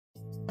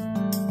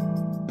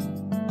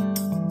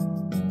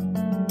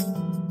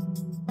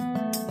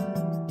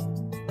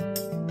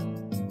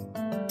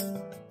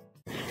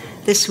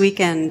This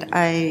weekend,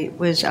 I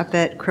was up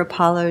at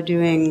Kripalu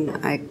doing,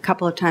 a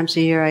couple of times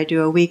a year, I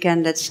do a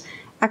weekend that's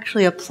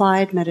actually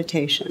applied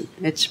meditation.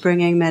 It's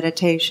bringing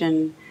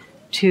meditation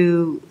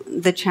to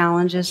the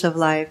challenges of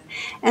life.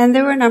 And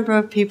there were a number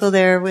of people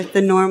there with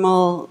the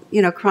normal,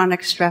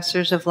 chronic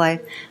stressors of life,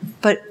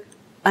 but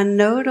a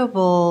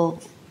notable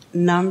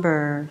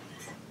number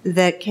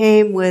that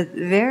came with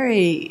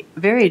very,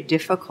 very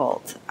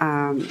difficult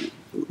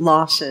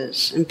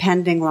losses,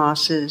 impending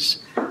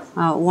losses.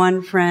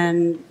 One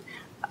friend,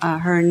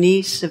 her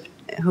niece,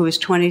 who was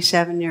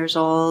 27 years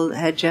old,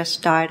 had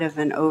just died of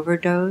an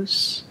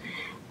overdose.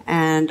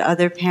 And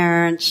other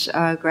parents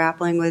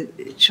grappling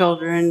with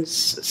children's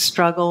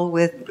struggle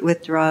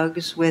with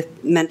drugs,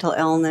 with mental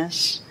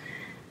illness.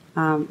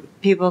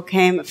 People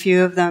came, a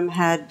few of them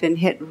had been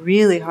hit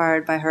really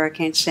hard by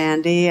Hurricane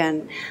Sandy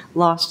and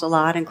lost a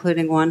lot,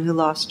 including one who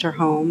lost her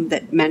home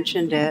that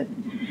mentioned it.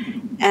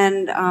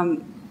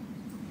 And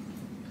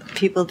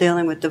people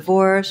dealing with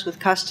divorce, with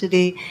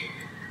custody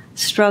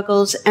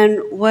struggles.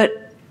 And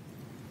what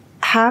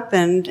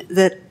happened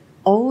that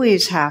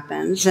always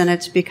happens, and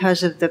it's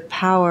because of the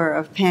power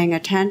of paying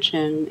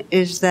attention,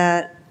 is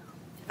that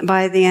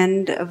by the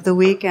end of the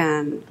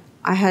weekend,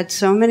 I had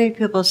so many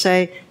people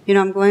say,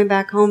 I'm going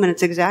back home and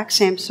it's exact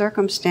same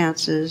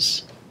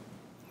circumstances,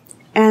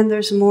 and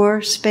there's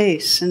more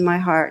space in my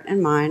heart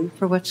and mind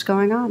for what's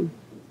going on.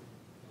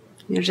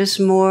 Just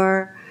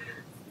more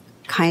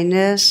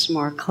kindness,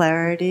 more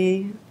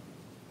clarity,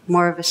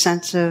 more of a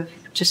sense of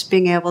just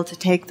being able to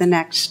take the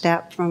next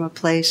step from a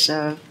place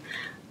of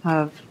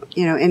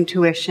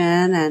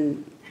intuition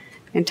and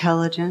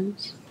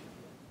intelligence.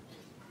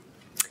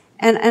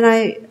 And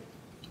I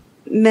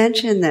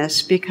mention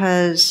this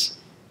because,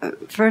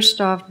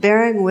 first off,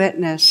 bearing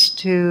witness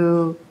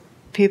to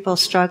people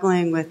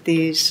struggling with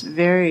these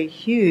very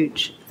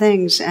huge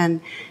things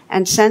and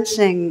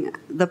sensing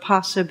the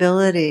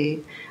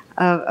possibility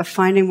of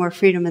finding more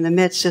freedom in the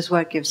midst is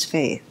what gives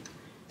faith.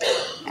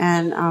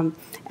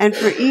 And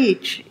for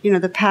each,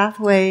 the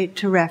pathway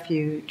to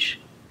refuge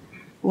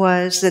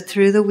was that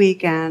through the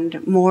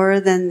weekend, more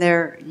than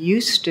they're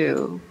used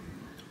to,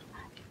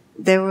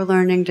 they were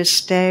learning to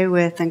stay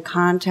with and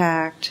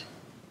contact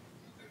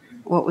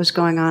what was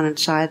going on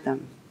inside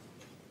them.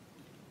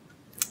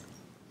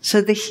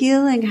 So the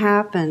healing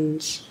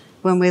happens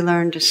when we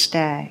learn to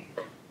stay,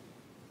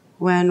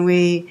 when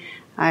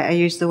I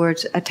use the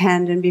words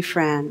attend and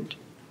befriend.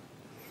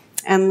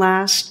 And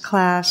last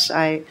class,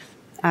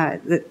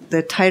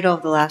 the title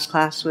of the last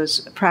class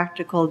was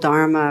Practical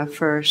Dharma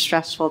for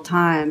Stressful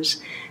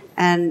Times.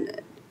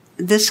 And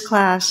this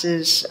class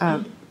is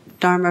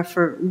Dharma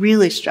for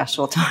really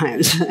stressful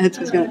times. It's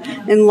just going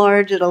to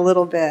enlarge it a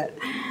little bit.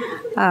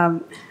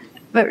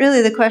 But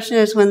really the question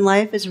is, when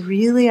life is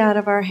really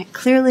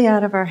clearly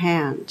out of our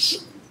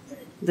hands,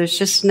 there's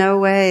just no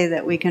way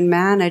that we can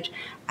manage,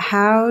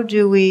 how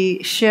do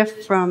we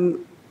shift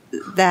from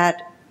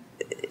that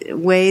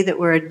way that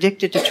we're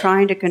addicted to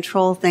trying to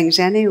control things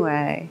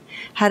anyway?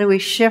 How do we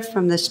shift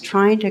from this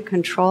trying to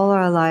control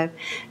our life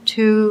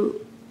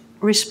to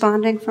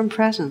responding from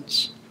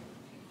presence,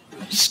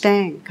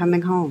 staying,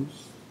 coming home?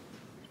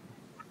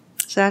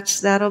 So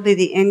that'll be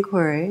the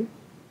inquiry.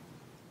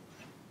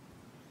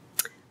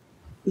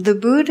 The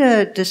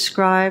Buddha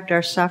described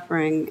our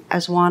suffering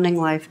as wanting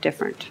life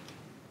different.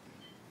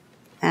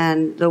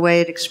 And the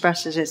way it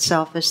expresses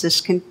itself is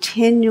this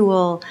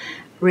continual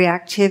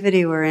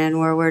reactivity we're in,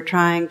 where we're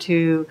trying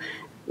to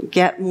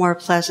get more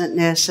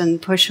pleasantness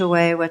and push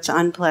away what's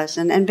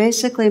unpleasant and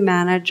basically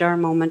manage our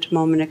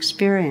moment-to-moment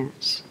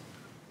experience.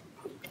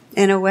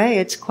 In a way,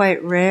 it's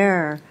quite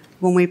rare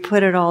when we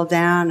put it all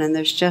down and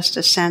there's just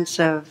a sense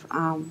of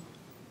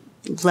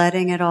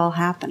letting it all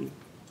happen.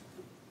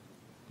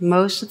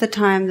 Most of the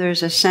time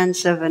there's a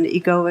sense of an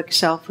egoic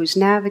self who's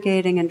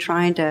navigating and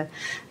trying to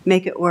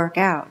make it work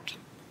out.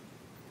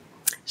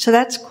 So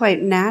that's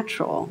quite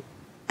natural.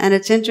 And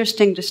it's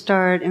interesting to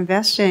start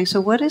investigating. So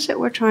what is it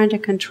we're trying to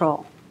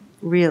control,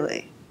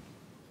 really?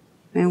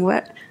 I mean,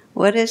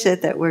 what is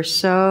it that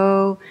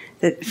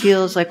that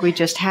feels like we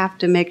just have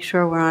to make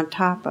sure we're on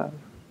top of?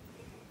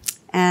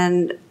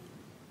 And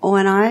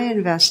when I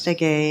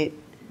investigate,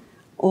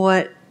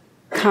 what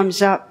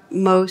comes up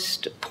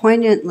most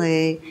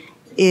poignantly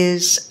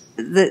is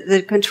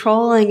the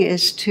controlling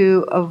is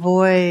to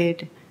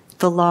avoid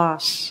the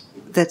loss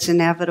that's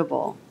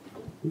inevitable.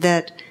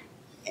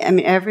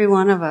 Every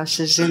one of us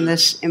is in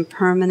this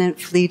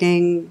impermanent,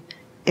 fleeting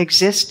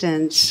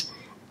existence,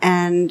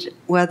 and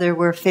whether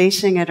we're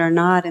facing it or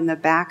not, in the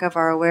back of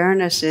our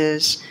awareness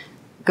is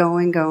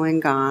going,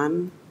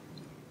 gone.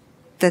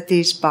 That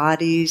these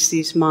bodies,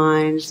 these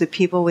minds, the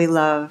people we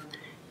love,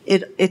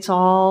 it's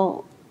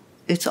all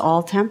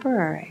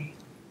temporary.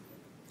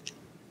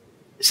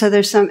 So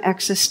there's some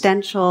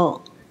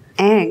existential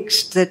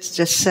angst that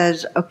just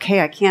says,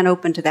 okay, I can't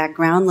open to that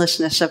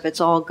groundlessness of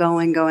it's all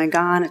going,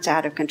 gone, it's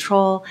out of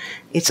control,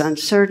 it's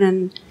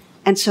uncertain,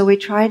 And so we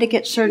try to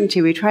get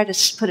certainty. We try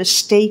to put a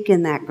stake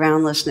in that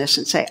groundlessness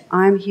and say,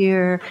 I'm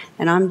here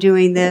and I'm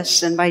doing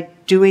this, and by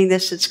doing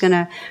this it's going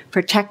to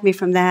protect me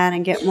from that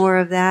and get more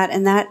of that.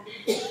 And that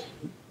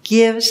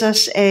gives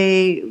us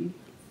a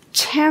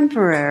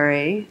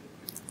temporary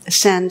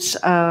sense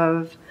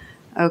of,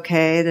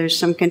 okay, there's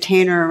some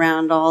container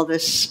around all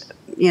this,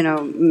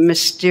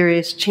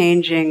 mysterious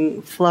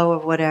changing flow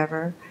of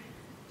whatever.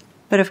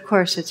 But of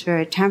course it's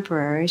very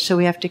temporary, so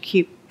we have to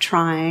keep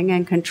trying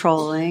and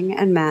controlling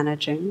and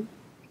managing.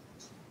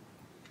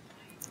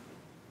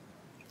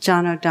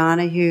 John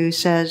O'Donohue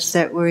says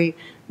that we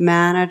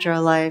manage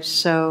our lives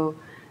so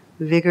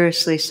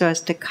vigorously so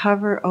as to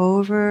cover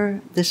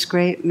over this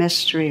great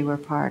mystery we're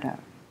part of.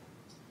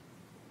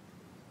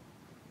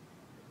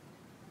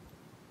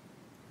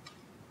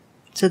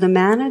 So the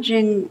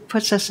managing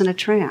puts us in a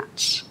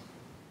trance.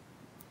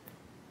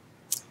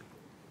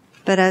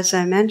 But as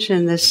I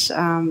mentioned,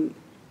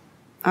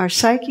 our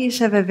psyches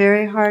have a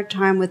very hard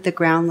time with the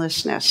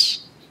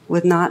groundlessness,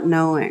 with not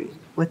knowing,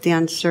 with the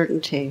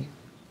uncertainty.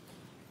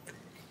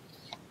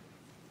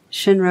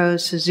 Shinro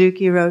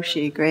Suzuki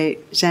Roshi,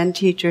 great Zen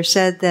teacher,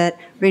 said that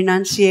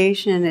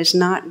renunciation is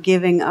not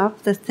giving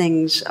up the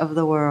things of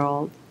the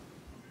world,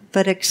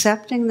 but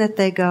accepting that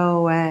they go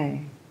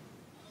away.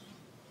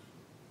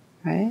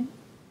 Right?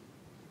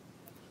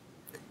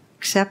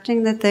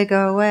 Accepting that they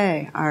go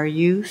away. Our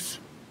youth,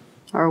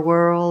 our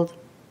world,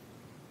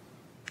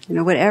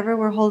 whatever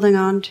we're holding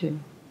on to.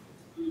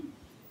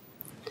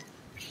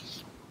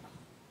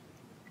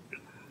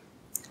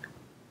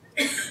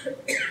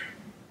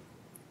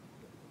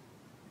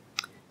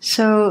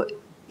 So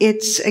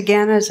it's,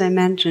 again, as I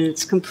mentioned,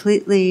 it's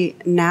completely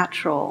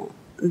natural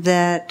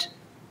that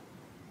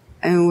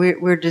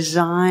we're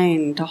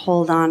designed to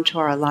hold on to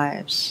our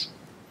lives.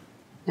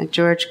 And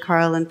George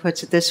Carlin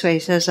puts it this way. He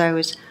says, I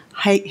was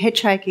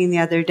hitchhiking the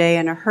other day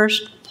and a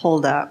hearse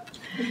pulled up.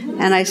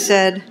 And I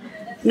said,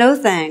 no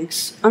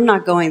thanks, I'm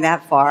not going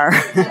that far.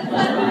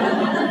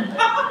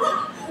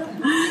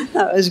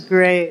 That was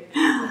great.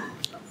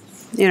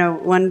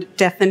 One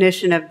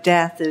definition of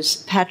death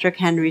is Patrick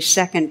Henry's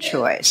second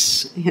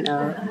choice,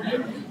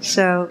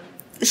 So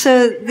it's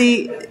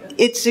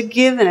a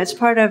given, it's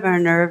part of our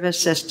nervous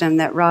system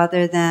that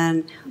rather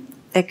than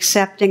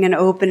accepting and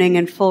opening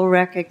in full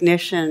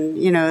recognition,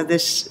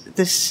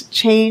 this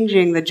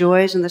changing the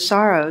joys and the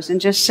sorrows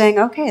and just saying,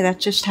 okay,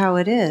 that's just how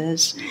it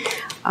is.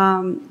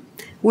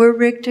 We're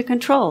rigged to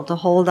control, to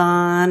hold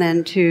on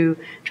and to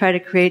try to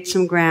create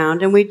some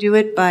ground. And we do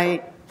it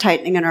by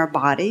tightening in our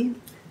body.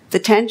 The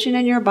tension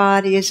in your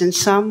body is in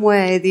some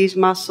way, these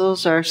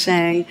muscles are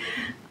saying,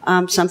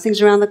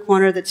 something's around the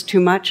corner that's too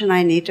much and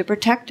I need to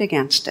protect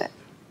against it.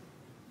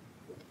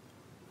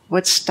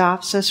 What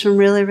stops us from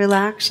really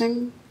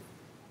relaxing?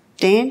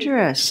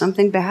 Dangerous.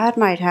 Something bad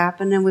might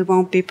happen and we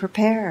won't be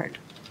prepared.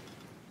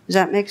 Does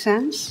that make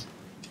sense?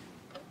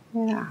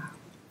 Yeah.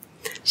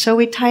 So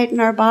we tighten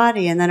our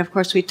body, and then of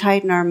course we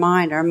tighten our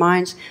mind. Our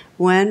minds,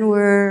 when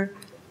we're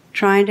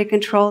trying to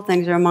control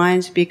things, our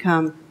minds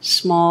become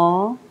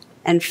small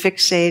and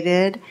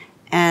fixated,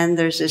 and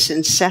there's this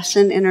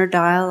incessant inner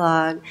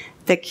dialogue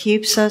that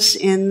keeps us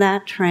in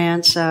that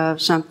trance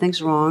of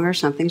something's wrong or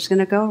something's going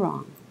to go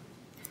wrong.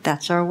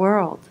 That's our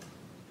world.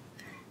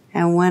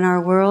 And when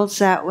our world's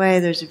that way,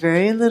 there's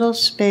very little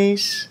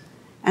space,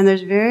 and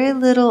there's very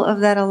little of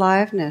that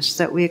aliveness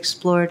that we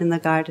explored in the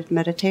guided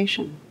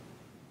meditation.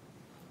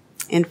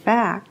 In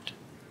fact,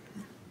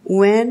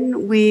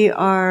 when we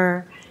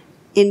are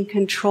in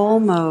control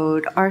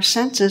mode, our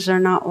senses are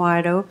not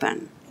wide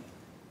open.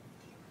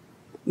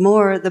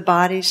 More, the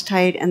body's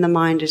tight and the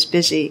mind is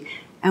busy,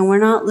 and we're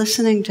not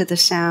listening to the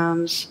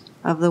sounds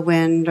of the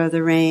wind or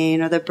the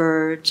rain or the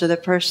birds or the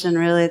person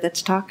really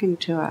that's talking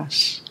to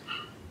us.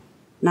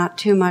 Not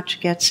too much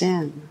gets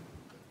in.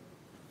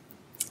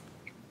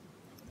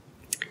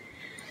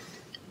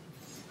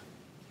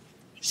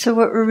 So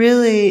what we're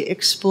really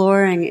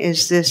exploring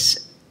is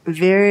this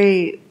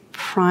very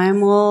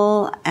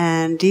primal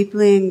and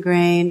deeply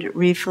ingrained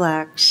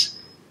reflex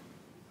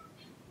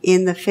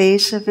in the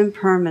face of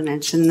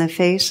impermanence, in the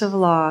face of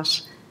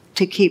loss,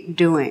 to keep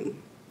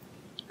doing.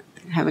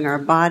 Having our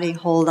body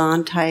hold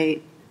on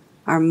tight,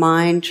 our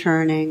mind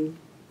churning,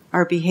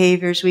 our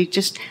behaviors,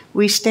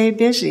 we stay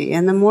busy.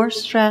 And the more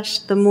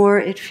stressed, the more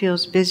it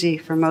feels busy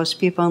for most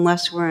people,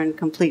 unless we're in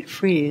complete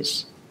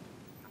freeze.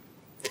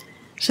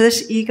 So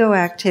this ego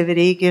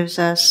activity gives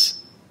us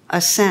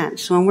a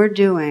sense. When we're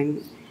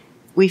doing,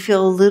 we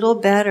feel a little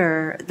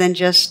better than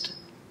just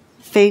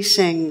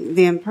facing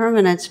the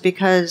impermanence,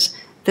 because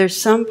there's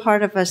some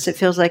part of us that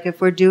feels like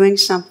if we're doing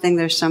something,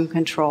 there's some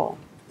control.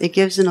 It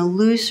gives an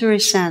illusory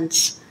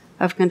sense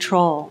of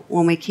control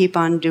when we keep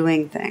on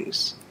doing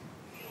things.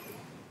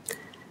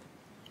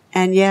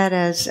 And yet,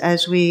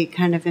 as we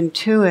kind of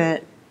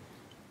intuit,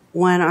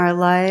 when our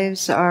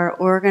lives are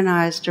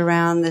organized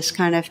around this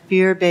kind of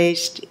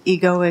fear-based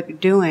egoic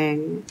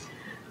doing,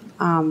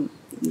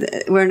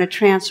 we're in a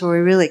trance where we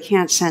really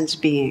can't sense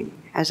being.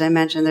 As I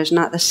mentioned,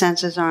 the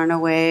senses aren't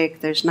awake,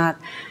 there's not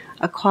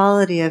a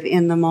quality of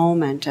in the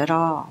moment at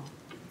all.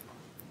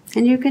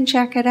 And you can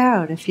check it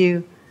out. If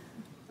you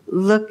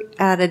look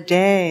at a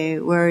day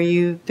where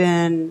you've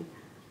been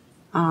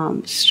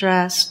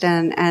stressed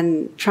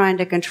and trying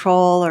to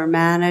control or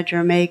manage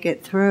or make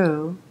it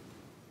through,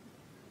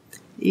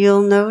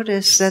 you'll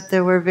notice that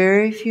there were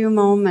very few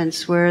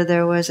moments where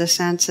there was a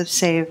sense of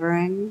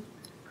savoring,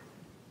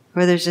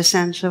 where there's a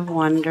sense of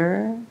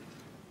wonder,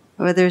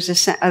 where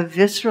there's a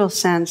visceral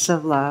sense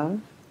of love.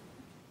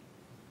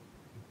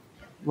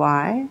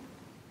 Why?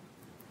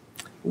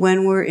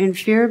 When we're in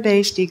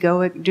fear-based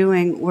egoic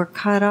doing, we're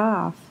cut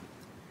off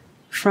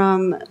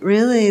from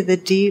really the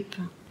deep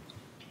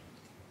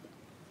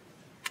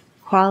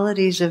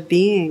qualities of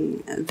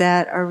being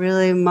that are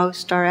really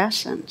most our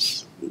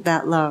essence,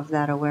 that love,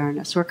 that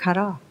awareness. We're cut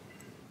off.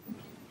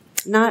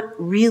 Not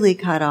really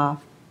cut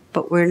off,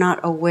 but we're not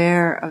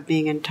aware of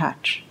being in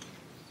touch.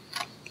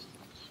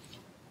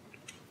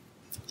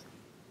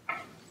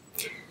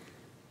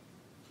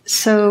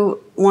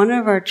 So one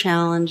of our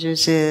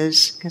challenges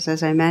is, because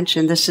as I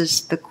mentioned, this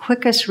is the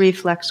quickest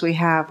reflex we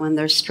have when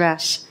there's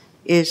stress,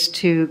 is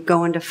to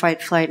go into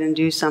fight, flight, and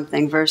do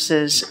something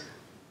versus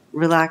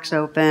relax,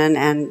 open,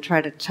 and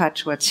try to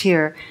touch what's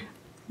here.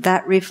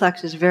 That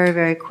reflex is very,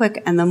 very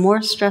quick, and the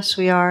more stressed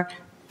we are,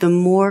 the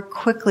more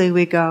quickly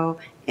we go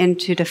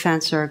into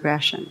defense or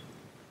aggression.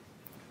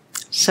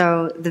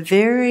 So the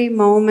very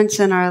moments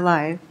in our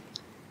life,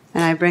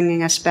 and I'm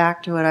bringing us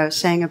back to what I was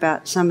saying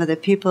about some of the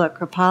people at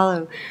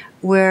Kripalu,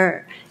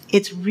 where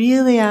it's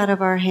really out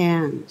of our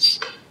hands.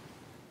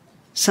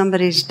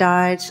 Somebody's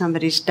died,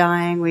 somebody's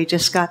dying, we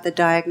just got the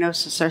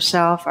diagnosis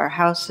ourselves, our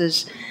house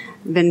has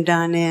been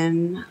done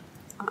in,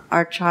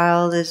 our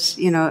child is,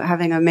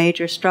 having a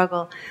major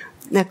struggle.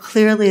 Now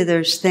clearly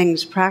there's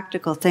things,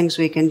 practical things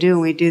we can do,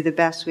 and we do the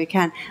best we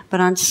can,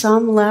 but on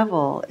some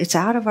level, it's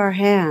out of our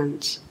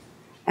hands.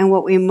 And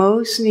what we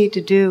most need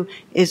to do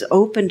is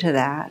open to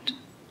that.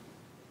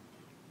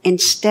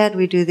 Instead,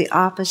 we do the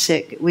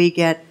opposite. We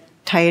get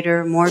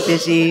tighter, more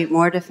busy,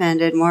 more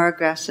defended, more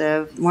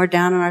aggressive, more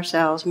down on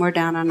ourselves, more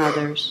down on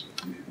others.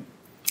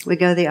 We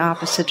go the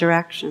opposite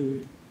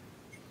direction.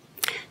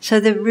 So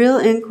the real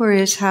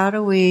inquiry is, how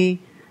do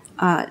we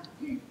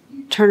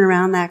turn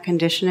around that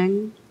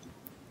conditioning?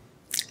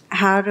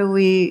 How do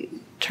we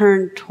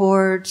turn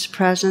towards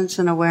presence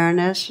and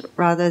awareness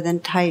rather than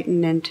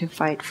tighten into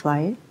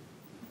fight-flight?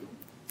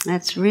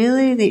 That's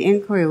really the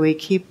inquiry we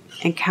keep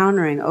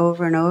encountering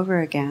over and over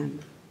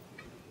again.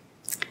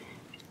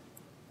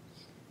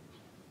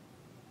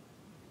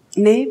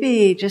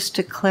 Maybe just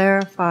to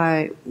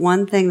clarify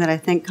one thing that I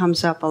think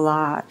comes up a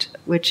lot,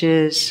 which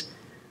is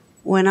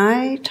when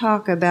I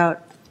talk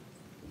about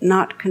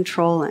not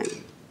controlling,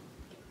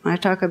 when I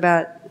talk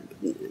about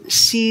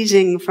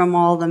ceasing from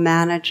all the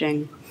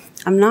managing,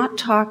 I'm not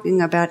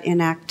talking about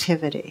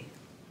inactivity.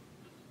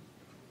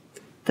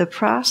 The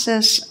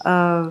process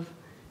of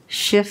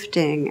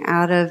shifting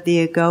out of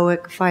the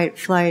egoic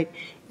fight-flight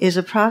is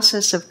a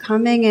process of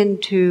coming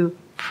into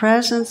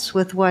presence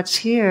with what's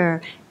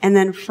here, and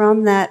then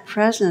from that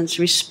presence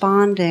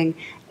responding.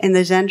 In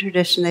the Zen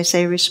tradition, they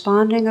say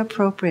responding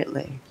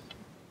appropriately.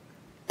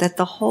 That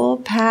the whole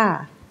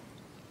path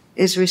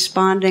is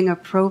responding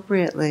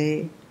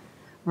appropriately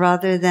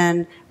rather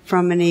than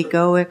from an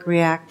egoic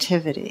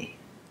reactivity.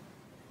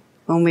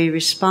 When we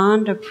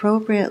respond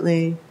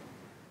appropriately,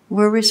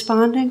 we're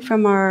responding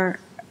from our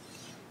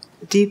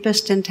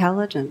deepest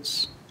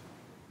intelligence.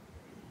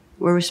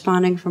 We're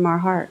responding from our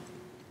heart.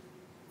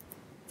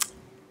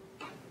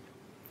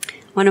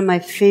 One of my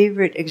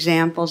favorite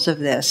examples of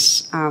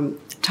this,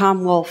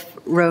 Tom Wolfe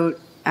wrote,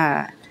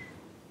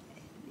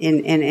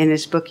 in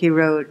his book he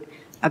wrote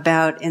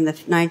about in the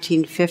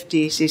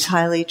 1950s, these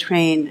highly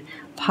trained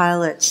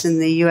pilots in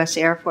the U.S.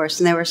 Air Force,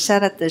 and they were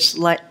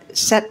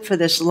set for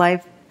this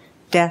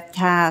life-death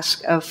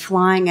task of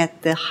flying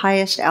at the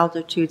highest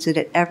altitudes that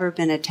had ever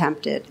been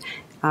attempted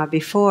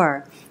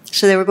before.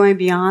 So they were going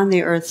beyond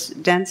the Earth's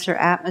denser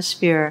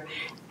atmosphere.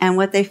 And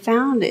what they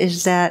found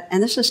is that,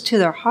 and this is to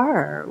their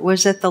horror,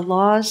 was that the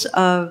laws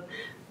of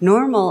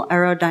normal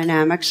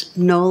aerodynamics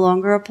no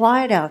longer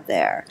applied out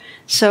there.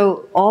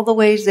 So all the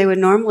ways they would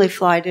normally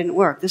fly didn't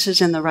work. This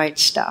is in The Right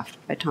Stuff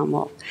by Tom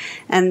Wolfe.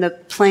 And the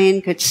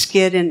plane could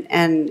skid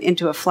and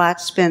into a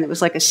flat spin. It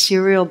was like a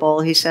cereal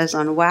bowl, he says,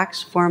 on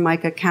wax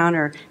formica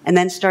counter, and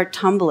then start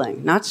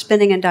tumbling. Not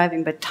spinning and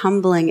diving, but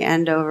tumbling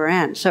end over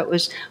end. So it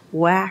was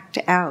whacked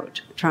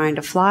out trying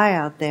to fly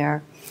out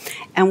there.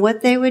 And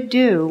what they would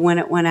do when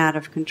it went out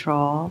of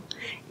control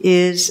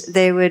is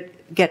they would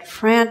get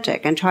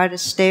frantic and try to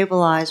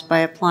stabilize by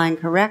applying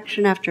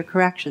correction after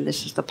correction.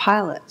 This is the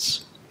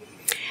pilots.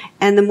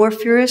 And the more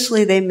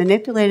furiously they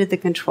manipulated the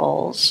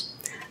controls,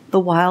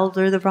 the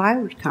wilder the ride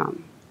would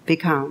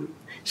become.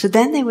 So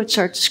then they would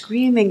start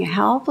screaming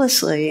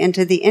helplessly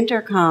into the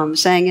intercom,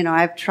 saying,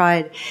 I've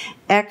tried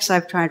X,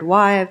 I've tried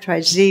Y, I've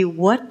tried Z,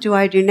 what do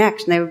I do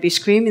next? And they would be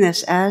screaming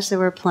this as they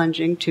were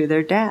plunging to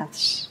their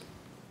deaths.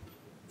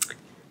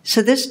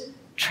 So this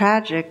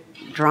tragic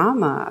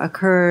drama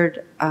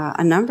occurred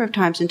a number of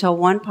times until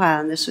one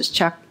pilot, and this was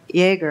Chuck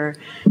Yeager,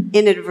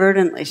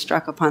 inadvertently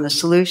struck upon the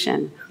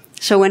solution.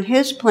 So when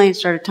his plane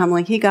started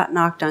tumbling, he got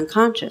knocked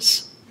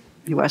unconscious.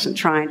 He wasn't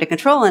trying to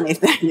control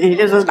anything. He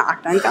just was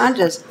knocked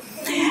unconscious.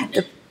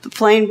 The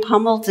plane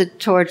pummeled it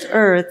towards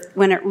Earth.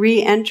 When it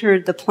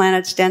re-entered the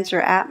planet's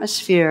denser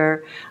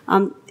atmosphere,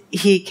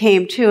 he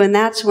came to, and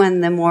that's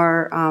when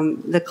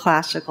the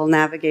classical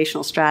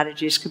navigational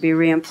strategies could be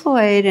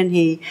re-employed, and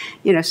he,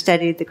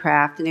 steadied the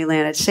craft, and he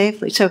landed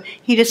safely. So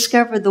he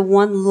discovered the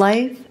one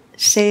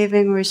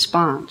life-saving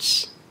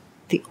response,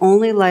 the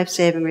only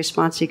life-saving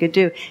response he could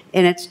do,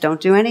 and it's don't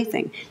do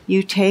anything.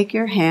 You take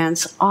your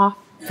hands off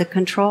the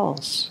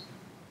controls.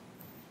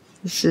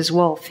 This is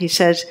Wolf. He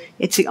says,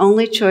 it's the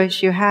only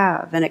choice you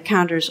have, and it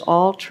counters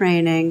all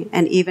training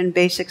and even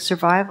basic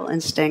survival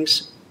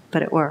instincts,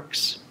 but it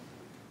works.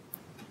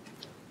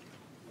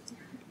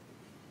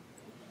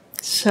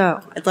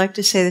 So, I'd like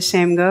to say the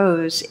same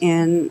goes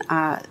in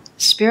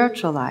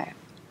spiritual life,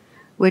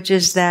 which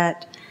is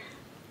that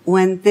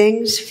when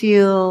things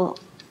feel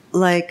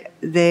like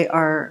they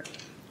are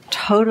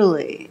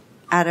totally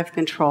out of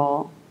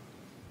control,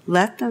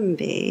 let them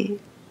be.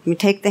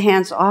 Take the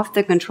hands off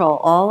the control.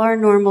 All our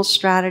normal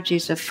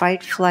strategies of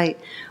fight, flight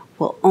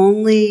will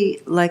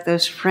only, like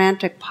those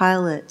frantic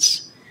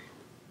pilots,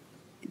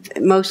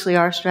 mostly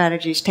our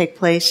strategies take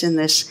place in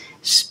this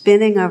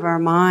spinning of our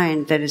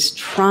mind that is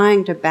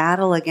trying to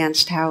battle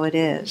against how it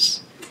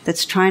is,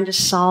 that's trying to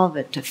solve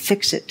it, to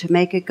fix it, to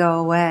make it go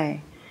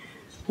away.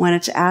 When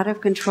it's out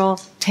of control,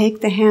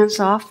 take the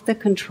hands off the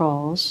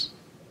controls.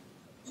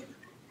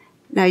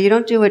 Now, you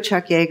don't do what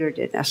Chuck Yeager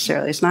did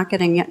necessarily. It's not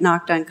getting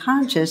knocked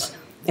unconscious.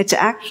 It's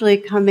actually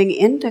coming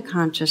into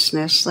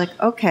consciousness, like,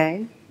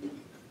 okay,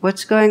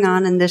 what's going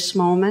on in this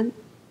moment,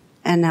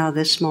 and now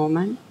this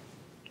moment,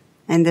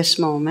 and this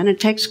moment? It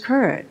takes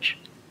courage.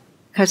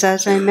 Because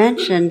as I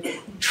mentioned,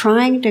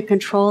 trying to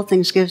control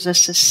things gives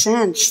us a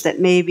sense that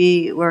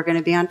maybe we're going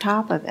to be on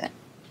top of it.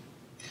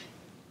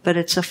 But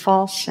it's a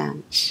false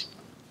sense.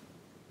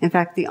 In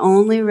fact, the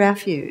only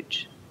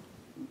refuge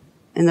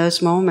in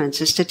those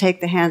moments is to take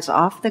the hands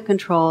off the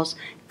controls,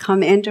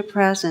 come into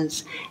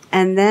presence,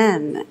 and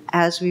then,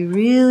 as we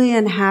really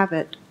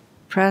inhabit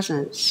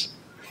presence,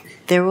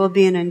 there will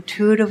be an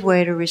intuitive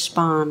way to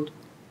respond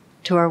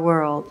to our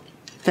world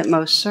that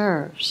most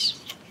serves.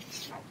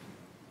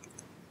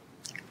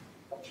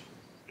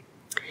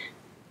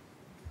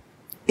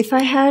 If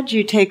I had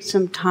you take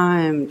some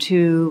time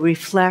to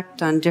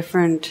reflect on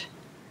different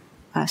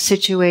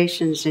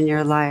situations in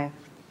your life,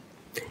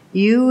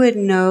 you would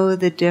know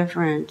the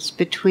difference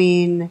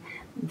between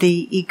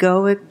the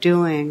egoic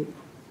doing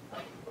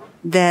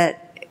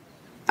that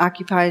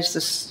occupies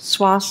the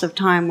swaths of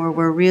time where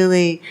we're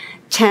really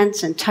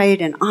tense and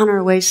tight and on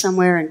our way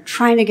somewhere and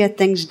trying to get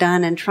things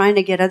done and trying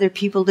to get other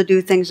people to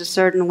do things a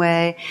certain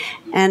way,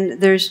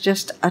 and there's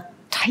just a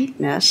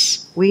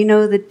tightness. We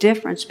know the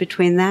difference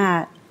between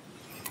that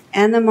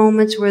and the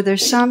moments where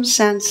there's some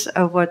sense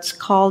of what's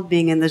called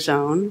being in the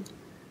zone,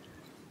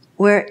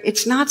 where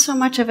it's not so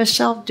much of a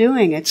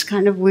self-doing. It's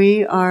kind of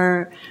we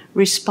are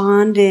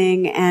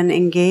responding and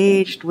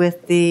engaged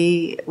with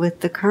the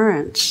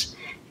currents.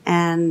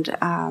 And,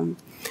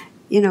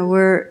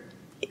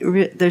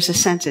 there's a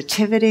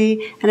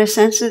sensitivity and a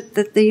sense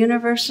that the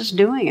universe is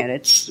doing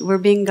it. We're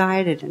being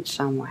guided in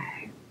some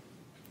way.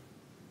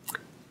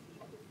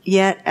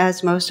 Yet,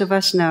 as most of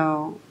us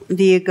know,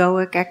 the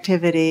egoic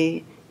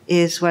activity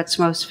is what's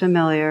most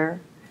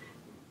familiar.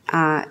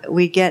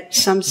 We get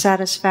some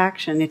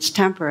satisfaction. It's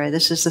temporary.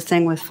 This is the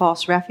thing with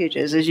false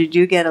refuges, is you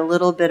do get a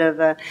little bit of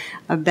a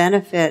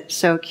benefit,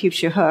 so it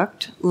keeps you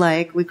hooked.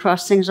 Like, we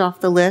cross things off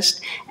the list,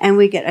 and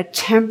we get a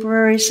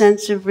temporary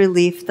sense of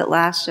relief that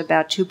lasts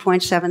about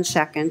 2.7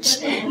 seconds,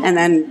 and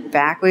then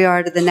back we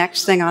are to the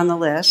next thing on the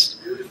list.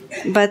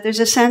 But there's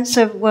a sense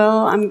of,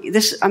 well, I'm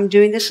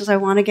doing this because I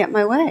want to get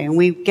my way, and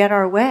we get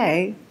our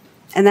way,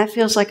 and that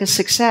feels like a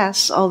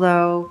success,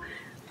 although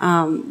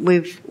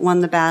we've won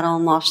the battle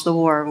and lost the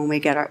war when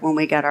we get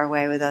our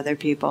way with other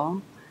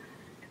people.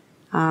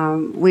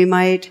 We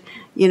might,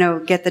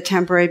 get the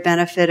temporary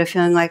benefit of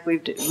feeling like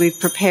we've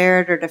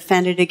prepared or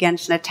defended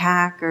against an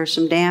attack or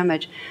some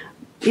damage.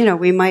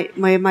 We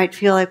might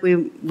feel like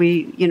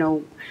we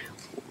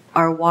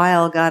our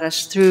wile got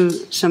us through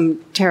some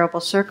terrible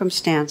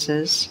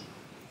circumstances.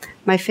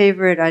 My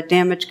favorite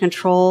damage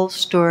control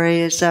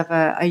story is of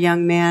a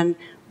young man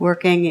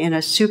working in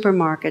a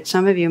supermarket.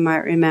 Some of you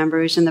might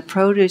remember, he's in the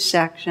produce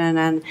section,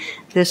 and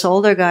this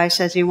older guy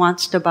says he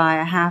wants to buy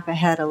a half a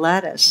head of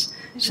lettuce.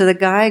 So the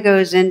guy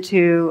goes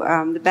into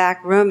the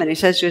back room and he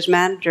says to his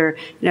manager,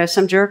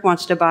 some jerk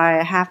wants to buy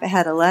a half a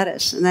head of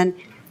lettuce. And then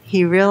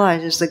he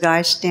realizes the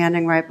guy's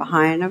standing right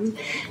behind him.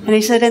 And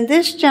he said, and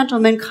this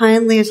gentleman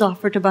kindly has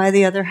offered to buy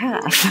the other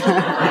half.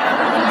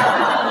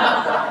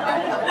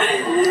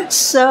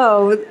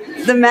 So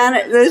the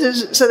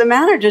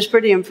manager's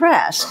pretty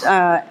impressed.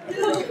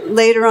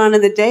 Later on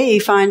in the day, he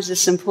finds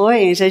this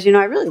employee and he says,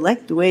 I really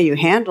liked the way you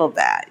handled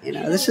that.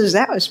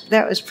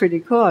 That was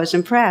pretty cool. I was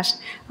impressed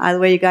the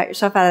way you got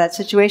yourself out of that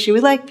situation. We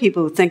like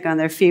people who think on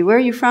their feet. Where are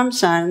you from,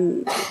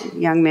 son? The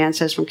young man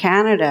says, from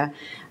Canada.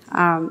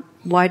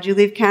 Why'd you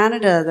leave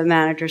Canada? The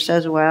manager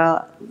says.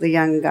 Well, the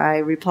young guy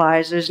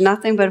replies, there's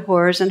nothing but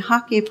whores and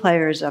hockey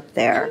players up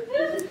there.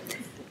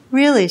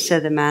 Really,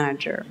 said the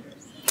manager.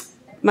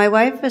 My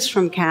wife is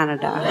from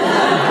Canada.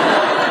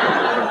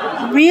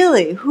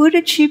 Really? Who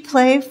did she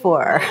play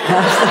for?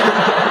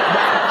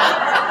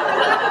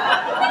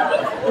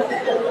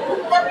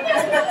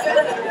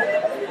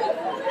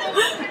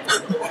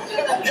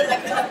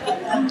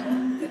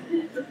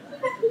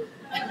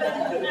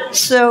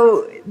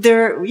 So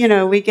there,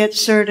 we get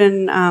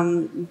certain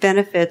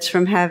benefits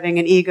from having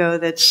an ego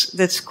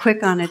that's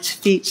quick on its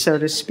feet, so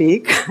to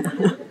speak.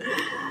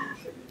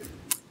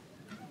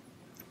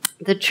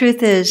 The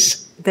truth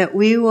is that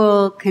we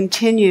will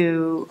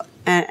continue,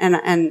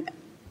 and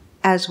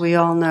as we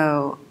all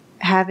know,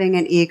 having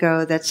an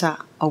ego that's a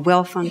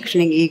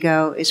well-functioning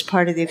ego is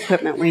part of the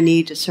equipment we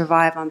need to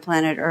survive on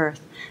planet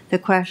Earth. The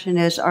question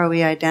is, are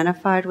we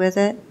identified with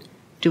it?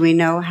 Do we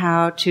know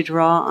how to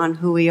draw on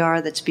who we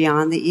are that's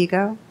beyond the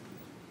ego?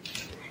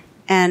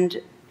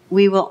 And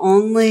we will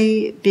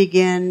only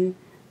begin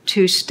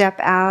to step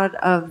out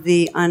of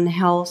the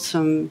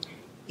unhealthsome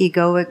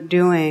egoic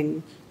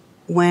doing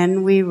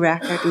when we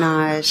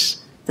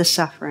recognize the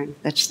suffering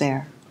that's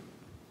there.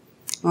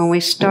 When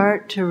we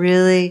start to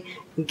really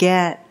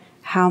get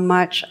how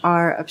much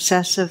our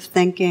obsessive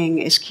thinking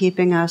is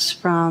keeping us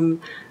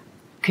from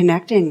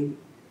connecting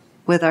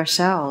with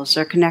ourselves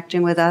or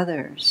connecting with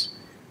others.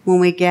 When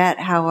we get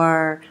how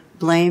our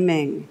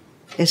blaming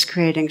is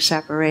creating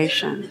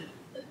separation.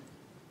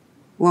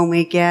 When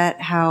we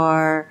get how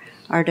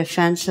our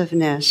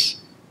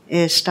defensiveness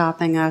is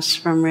stopping us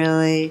from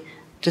really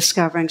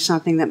discovering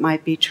something that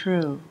might be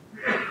true.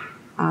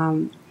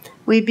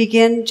 We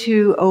begin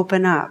to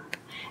open up.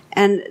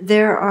 And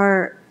there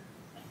are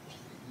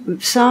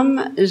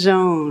some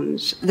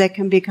zones that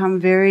can become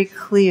very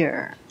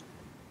clear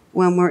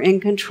when we're in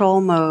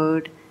control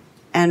mode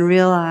and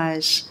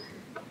realize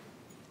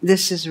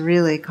this is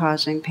really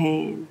causing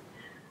pain.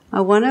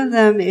 One of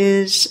them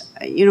is,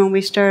 when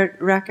we start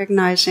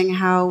recognizing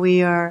how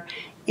we are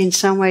in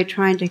some way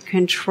trying to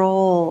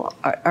control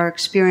our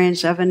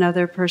experience of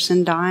another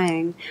person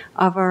dying,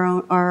 of our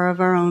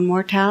own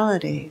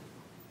mortality.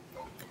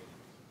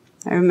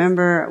 I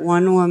remember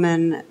one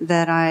woman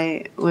that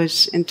I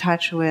was in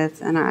touch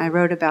with, and I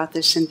wrote about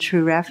this in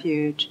True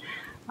Refuge,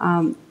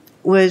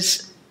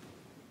 was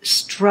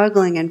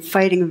struggling and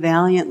fighting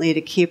valiantly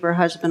to keep her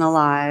husband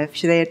alive.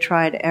 They had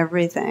tried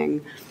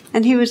everything.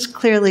 And he was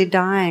clearly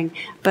dying.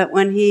 But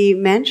when he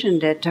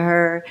mentioned it to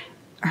her,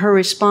 her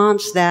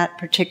response that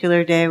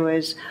particular day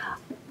was,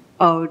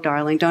 "Oh,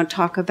 darling, don't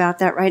talk about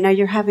that right now.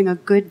 You're having a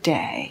good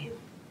day."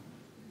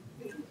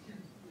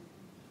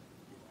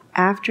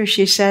 After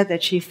she said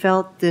that, she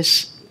felt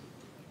this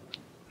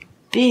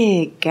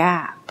big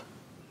gap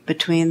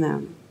between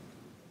them.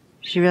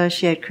 She realized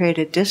she had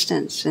created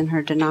distance in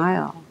her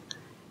denial.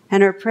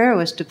 And her prayer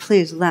was to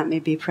please let me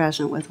be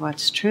present with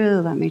what's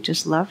true. Let me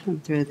just love him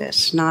through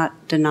this, not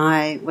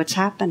deny what's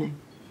happening.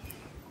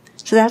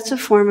 So that's a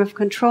form of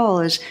control,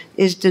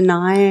 is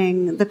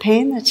denying the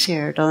pain that's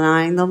here,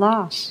 denying the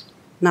loss,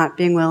 not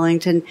being willing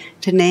to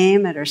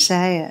name it or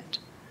say it.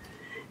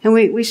 And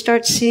we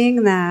start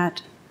seeing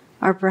that,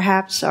 or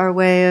perhaps our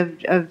way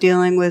of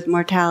dealing with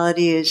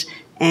mortality is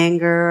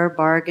anger or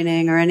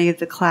bargaining or any of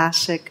the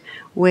classic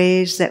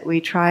ways that we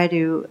try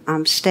to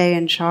stay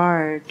in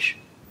charge.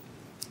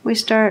 We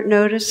start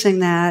noticing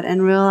that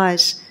and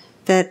realize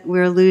that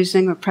we're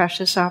losing a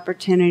precious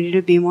opportunity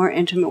to be more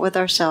intimate with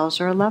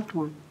ourselves or a loved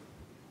one.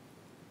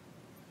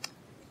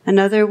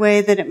 Another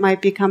way that it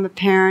might become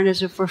apparent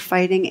is if we're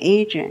fighting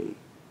aging,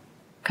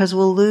 because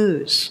we'll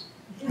lose,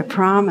 I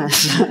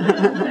promise.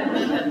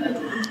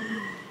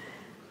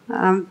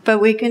 But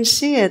we can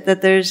see it,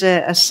 that there's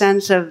a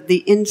sense of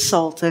the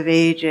insult of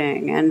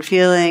aging and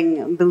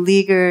feeling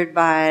beleaguered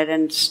by it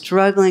and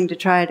struggling to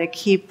try to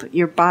keep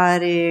your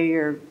body,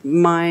 your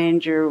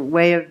mind, your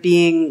way of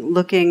being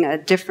looking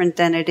different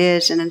than it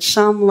is, and in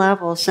some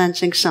level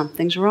sensing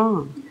something's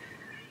wrong.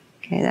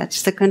 Okay,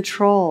 that's the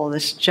control,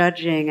 this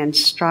judging and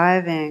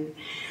striving.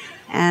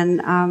 And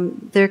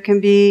there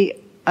can be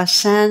a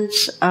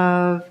sense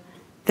of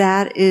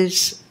that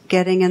is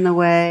getting in the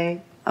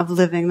way of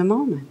living the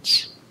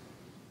moments.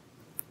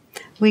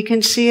 We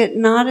can see it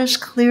not as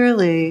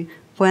clearly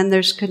when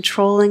there's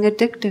controlling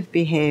addictive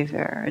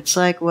behavior. It's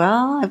like,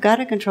 well, I've got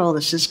to control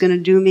this. It's going to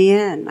do me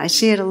in. I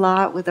see it a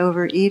lot with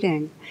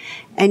overeating.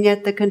 And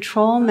yet the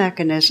control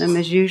mechanism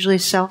is usually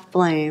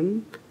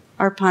self-blame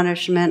or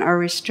punishment or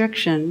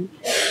restriction,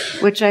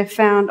 which I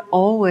found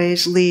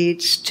always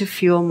leads to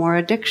fuel more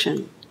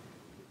addiction.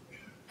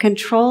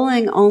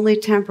 Controlling only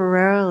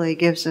temporarily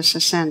gives us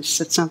a sense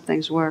that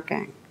something's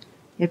working.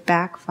 It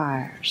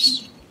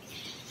backfires.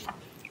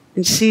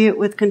 And see it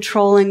with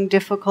controlling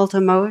difficult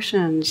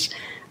emotions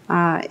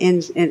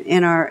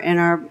in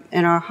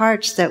our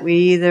hearts, that we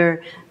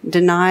either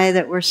deny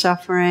that we're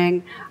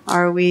suffering,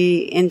 or we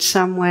in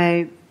some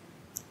way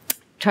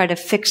try to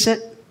fix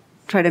it,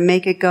 try to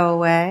make it go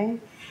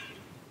away,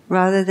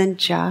 rather than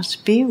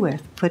just be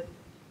with.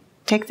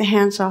 Take the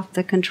hands off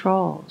the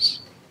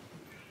controls.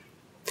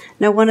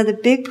 Now, one of the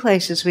big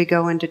places we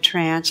go into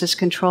trance is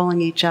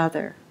controlling each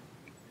other.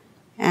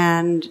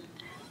 And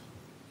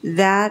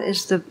that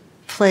is the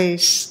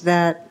place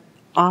that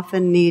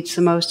often needs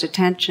the most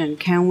attention.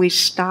 Can we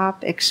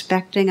stop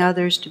expecting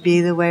others to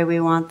be the way we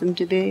want them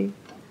to be?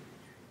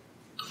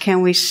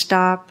 Can we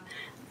stop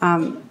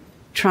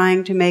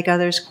trying to make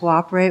others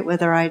cooperate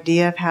with our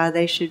idea of how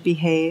they should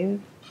behave?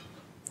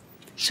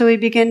 So we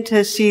begin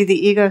to see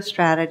the ego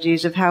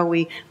strategies of how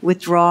we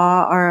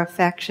withdraw our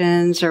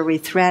affections, or we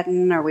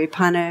threaten, or we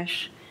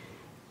punish,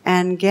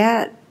 and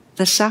get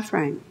the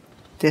suffering.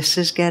 This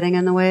is getting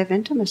in the way of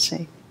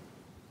intimacy.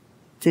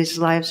 These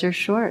lives are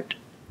short.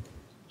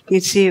 You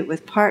can see it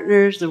with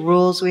partners, the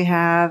rules we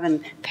have,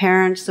 and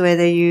parents, the way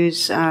they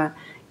use,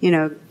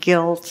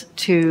 guilt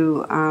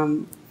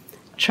to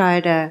try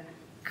to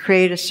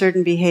create a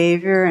certain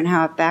behavior, and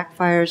how it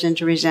backfires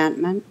into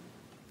resentment.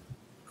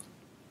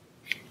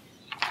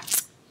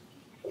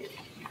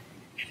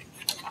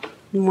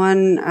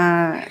 One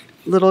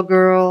little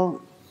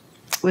girl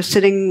was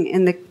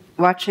sitting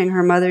watching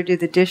her mother do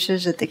the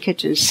dishes at the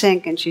kitchen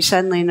sink, and she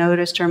suddenly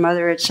noticed her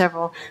mother had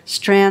several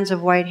strands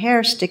of white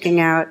hair sticking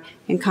out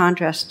in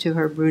contrast to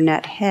her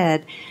brunette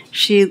head.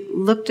 She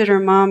looked at her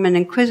mom and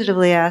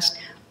inquisitively asked,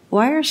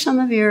 "Why are some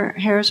of your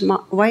hairs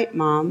white,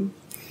 Mom?"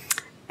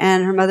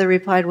 And her mother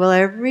replied, "Well,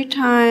 every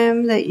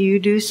time that you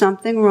do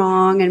something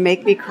wrong and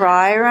make me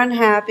cry or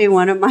unhappy,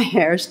 one of my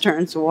hairs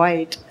turns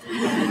white."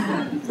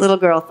 Little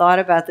girl thought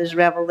about this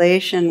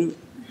revelation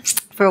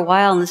for a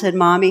while and said,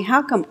 "Mommy,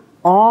 how come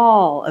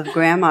all of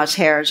Grandma's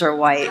hairs are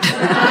white?"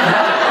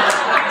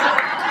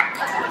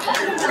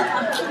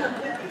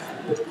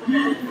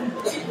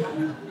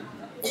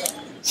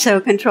 So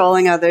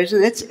controlling others,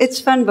 and it's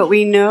fun, but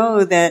we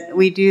know that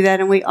we do that,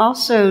 and we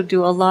also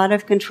do a lot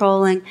of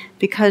controlling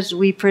because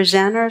we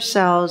present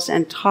ourselves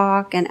and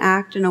talk and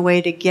act in a way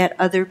to get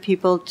other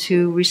people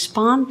to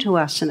respond to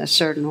us in a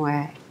certain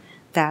way.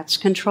 That's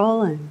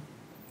controlling.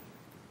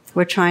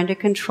 We're trying to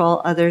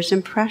control others'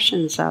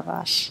 impressions of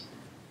us.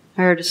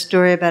 I heard a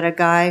story about a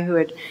guy who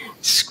had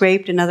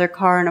scraped another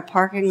car in a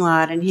parking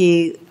lot, and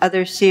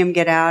others see him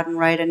get out and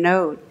write a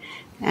note,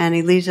 and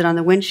he leaves it on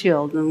the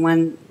windshield, and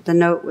when the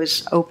note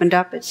was opened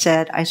up, it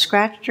said, "I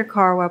scratched your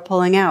car while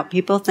pulling out.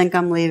 People think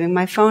I'm leaving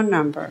my phone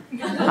number.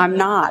 I'm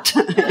not."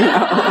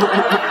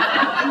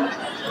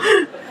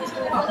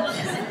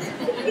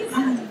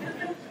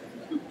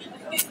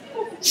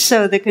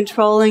 So the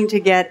controlling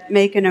to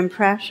make an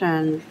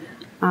impression.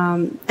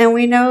 And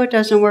we know it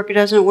doesn't work. It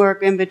doesn't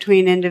work in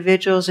between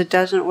individuals. It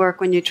doesn't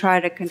work when you try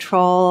to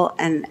control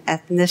an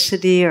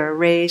ethnicity or a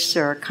race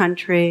or a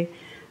country.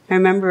 I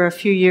remember a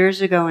few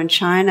years ago in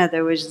China,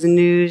 there was the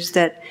news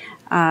that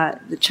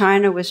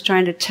China was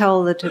trying to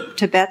tell the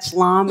Tibet's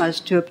lamas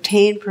to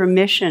obtain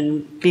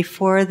permission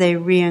before they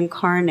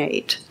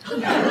reincarnate.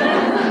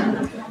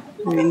 I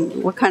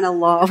mean, what kind of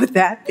law would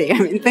that be? I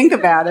mean, think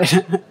about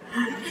it.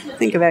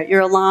 Think about it. You're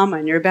a lama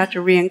and you're about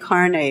to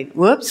reincarnate.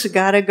 Whoops,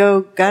 gotta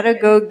go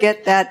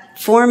get that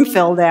form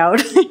filled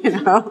out.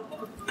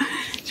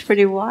 It's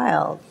pretty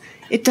wild.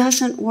 It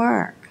doesn't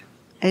work.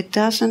 It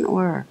doesn't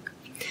work.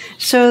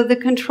 So the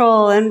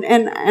control, and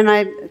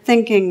I'm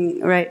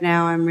thinking right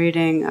now, I'm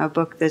reading a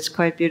book that's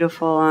quite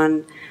beautiful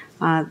on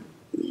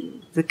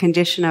the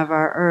condition of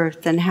our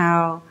earth and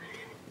how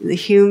the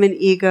human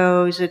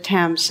ego's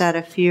attempts out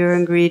of fear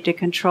and greed to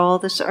control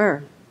this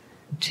earth,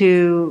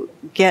 to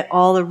get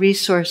all the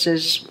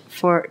resources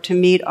to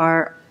meet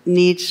our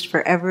needs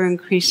for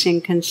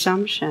ever-increasing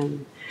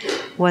consumption,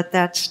 what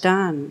that's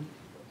done,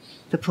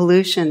 the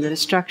pollution, the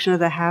destruction of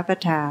the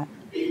habitat.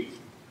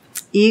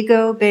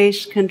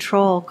 Ego-based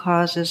control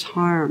causes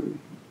harm.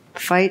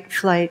 Fight,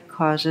 flight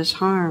causes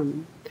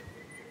harm.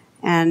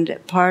 And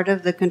part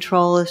of the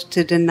control is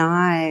to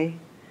deny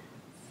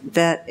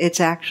that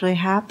it's actually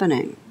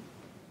happening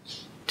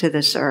to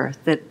this earth,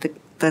 that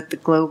the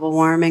global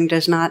warming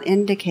does not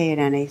indicate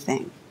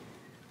anything.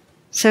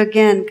 So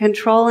again,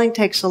 controlling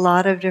takes a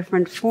lot of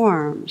different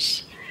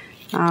forms.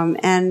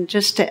 And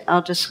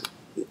I'll just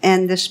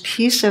end this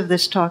piece of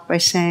this talk by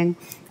saying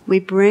we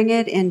bring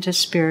it into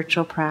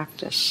spiritual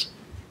practice.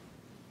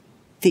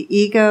 The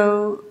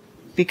ego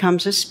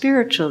becomes a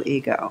spiritual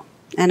ego,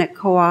 and it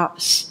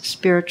co-opts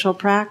spiritual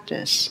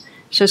practice.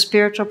 So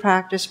spiritual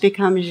practice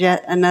becomes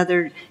yet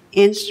another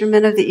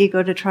instrument of the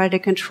ego to try to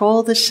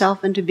control the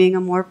self into being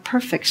a more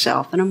perfect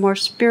self and a more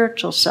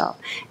spiritual self.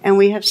 And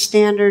we have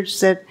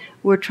standards that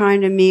we're trying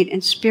to meet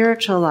in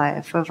spiritual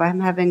life of I'm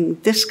having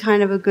this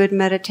kind of a good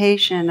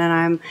meditation and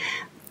I'm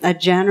a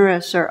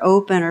generous or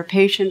open or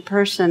patient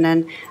person.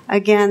 And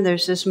again,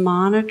 there's this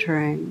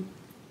monitoring.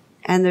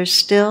 And there's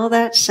still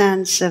that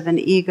sense of an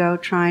ego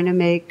trying to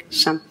make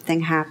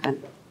something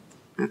happen.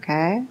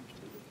 Okay?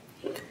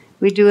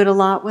 We do it a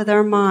lot with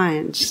our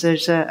minds.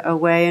 There's a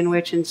way in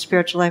which in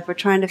spiritual life we're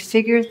trying to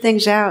figure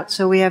things out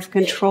so we have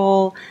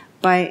control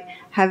by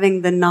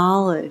having the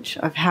knowledge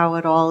of how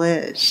it all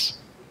is.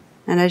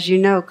 And as you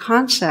know,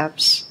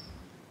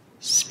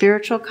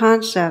 spiritual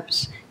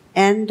concepts,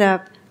 end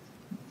up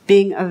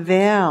being a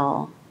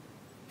veil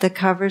that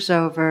covers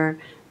over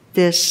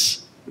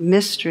this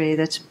mystery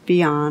that's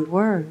beyond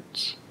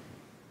words.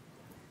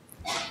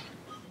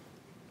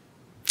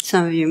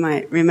 Some of you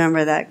might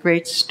remember that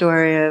great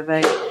story of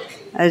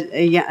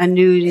a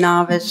new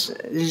novice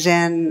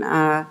Zen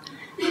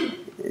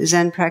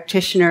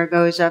practitioner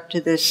goes up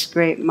to this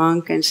great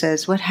monk and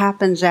says, "What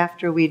happens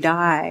after we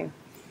die?"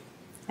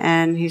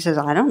 And he says,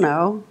 "I don't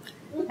know."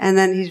 And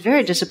then he's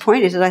very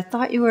disappointed. He says, "I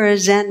thought you were a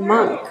Zen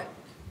monk."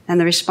 And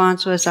the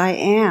response was, "I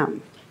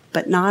am,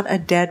 but not a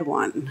dead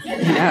one."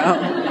 You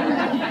know?